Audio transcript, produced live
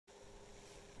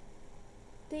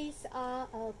these are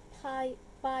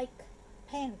bike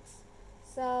pants,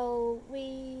 so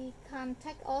we can't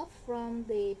take off from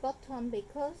the bottom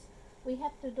because we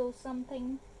have to do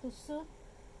something to suit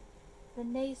the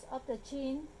needs of the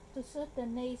jean, to suit the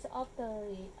needs of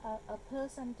a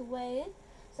person to wear it.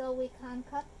 So we can't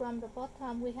cut from the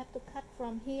bottom, we have to cut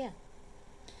from here.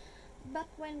 But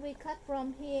when we cut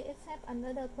from here, it has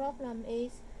another problem,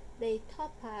 is the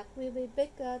top part will be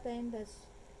bigger than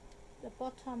the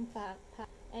bottom part,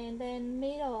 and then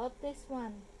middle of this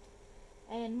one,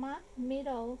 and mark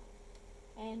middle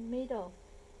and middle,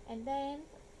 and then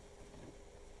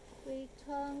we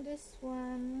turn this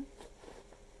one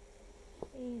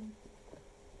in,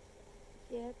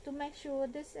 yeah, to make sure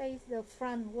this is the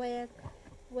front where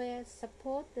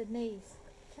support the knees.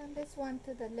 Turn this one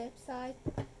to the left side,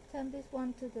 turn this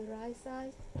one to the right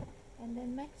side, and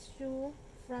then make sure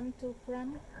front to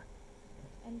front,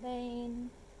 and then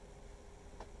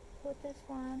put this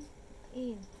one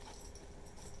in,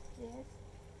 yes,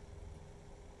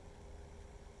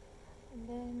 and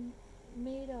then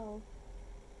middle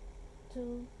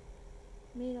to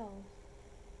middle,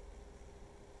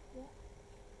 yeah.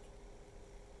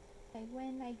 And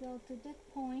when I go to this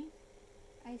point,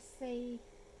 I say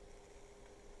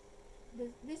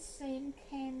this seam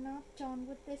cannot join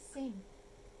with this seam,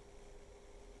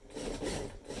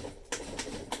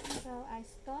 so I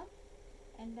stop,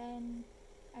 and then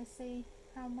I say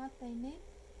how much they need,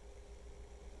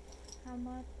 how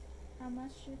much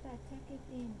should I take it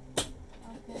in.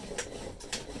 Okay,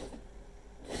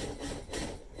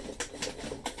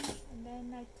 and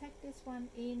then I take this one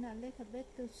in a little bit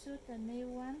to suit the new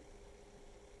one,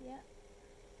 yeah.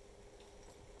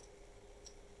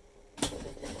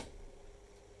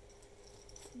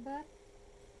 But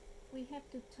we have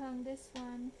to turn this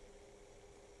one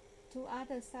to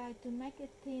other side to make it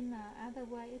thinner,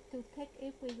 otherwise it too thick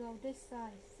if we go this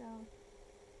side. So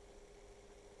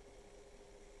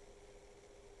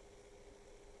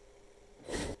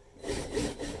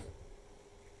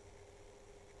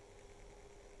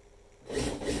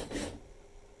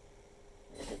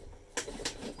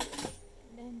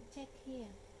then check here,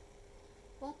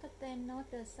 both of them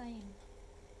not the same,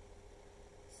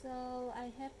 so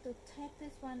I have to tap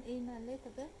this one in a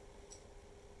little bit.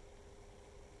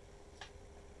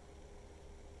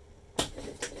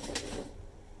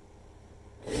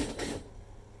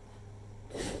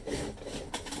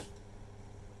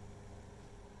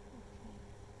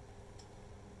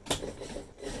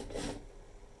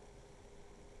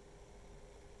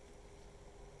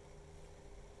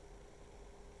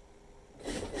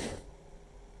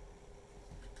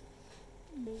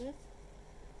 This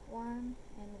one,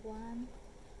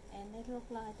 and it look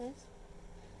like this,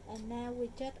 and now we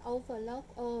just overlock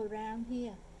all around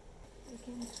here. We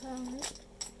can turn it,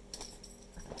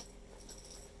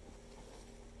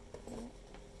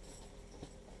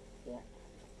 yeah.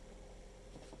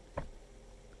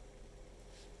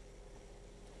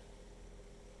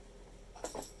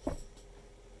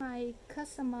 My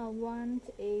customer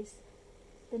want is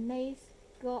the knees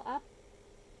go up.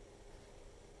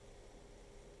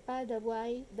 By the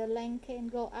way, the length can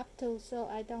go up too, so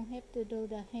I don't have to do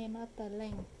the hem of the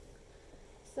length.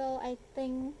 So I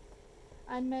think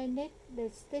I may need the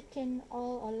stitching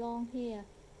all along here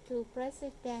to press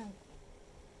it down.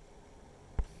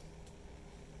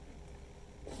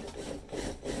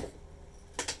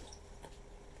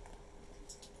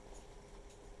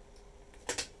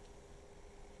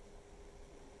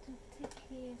 Too thick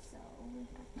here, so we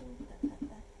have to do that.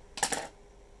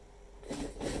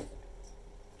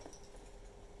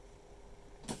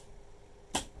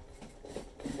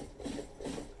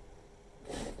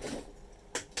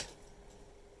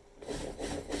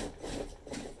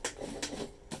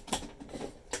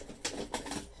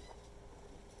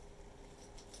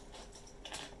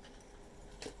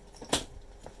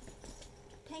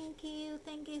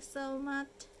 Thank you so much.